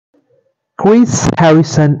Chris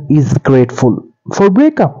Harrison is grateful for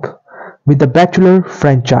breakup with the Bachelor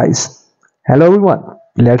franchise. Hello everyone,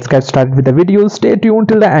 let's get started with the video. Stay tuned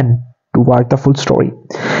till the end to watch the full story.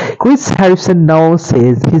 Chris Harrison now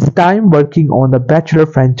says his time working on the Bachelor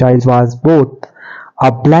franchise was both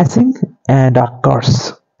a blessing and a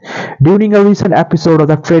curse. During a recent episode of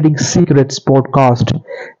the Trading Secrets podcast,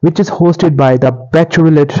 which is hosted by the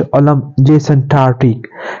Bachelorette alum Jason Tartick,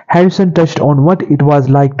 Harrison touched on what it was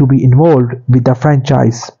like to be involved with the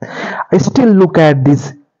franchise. I still look at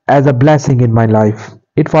this as a blessing in my life.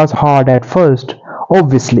 It was hard at first,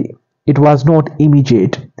 obviously. It was not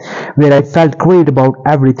immediate, where I felt great about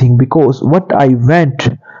everything because what I went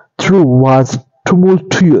through was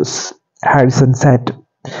tumultuous, Harrison said.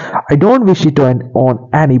 I don't wish it on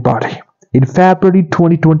anybody. In February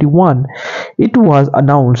 2021, it was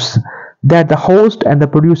announced that the host and the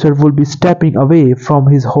producer would be stepping away from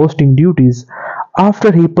his hosting duties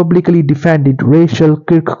after he publicly defended Rachel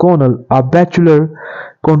Kirkconnell, a Bachelor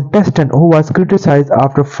contestant who was criticized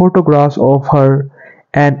after photographs of her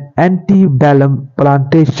an antebellum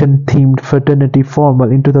plantation-themed fraternity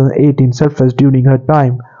formal in 2018 surfaced during her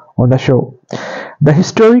time on the show. The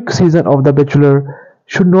historic season of The Bachelor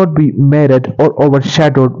should not be marred or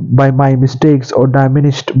overshadowed by my mistakes or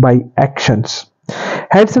diminished by actions,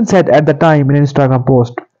 Harrison said at the time in an Instagram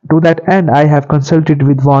post. To that end, I have consulted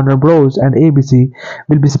with Warner Bros. And ABC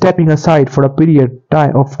will be stepping aside for a period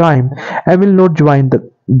of time and will not join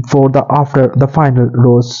for the after the final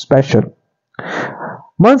Rose special.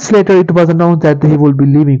 Months later, it was announced that he would be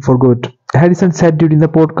leaving for good. Harrison said during the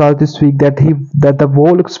podcast this week that the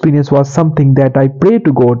whole experience was something that I pray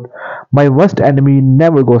to God my worst enemy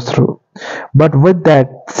never goes through. But with that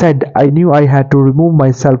said, I knew I had to remove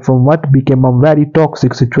myself from what became a very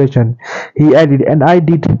toxic situation. He added, and I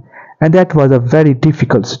did, and that was a very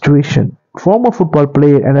difficult situation. Former football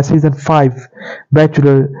player and a season 5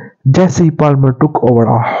 Bachelor Jesse Palmer took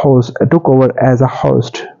over as a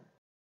host.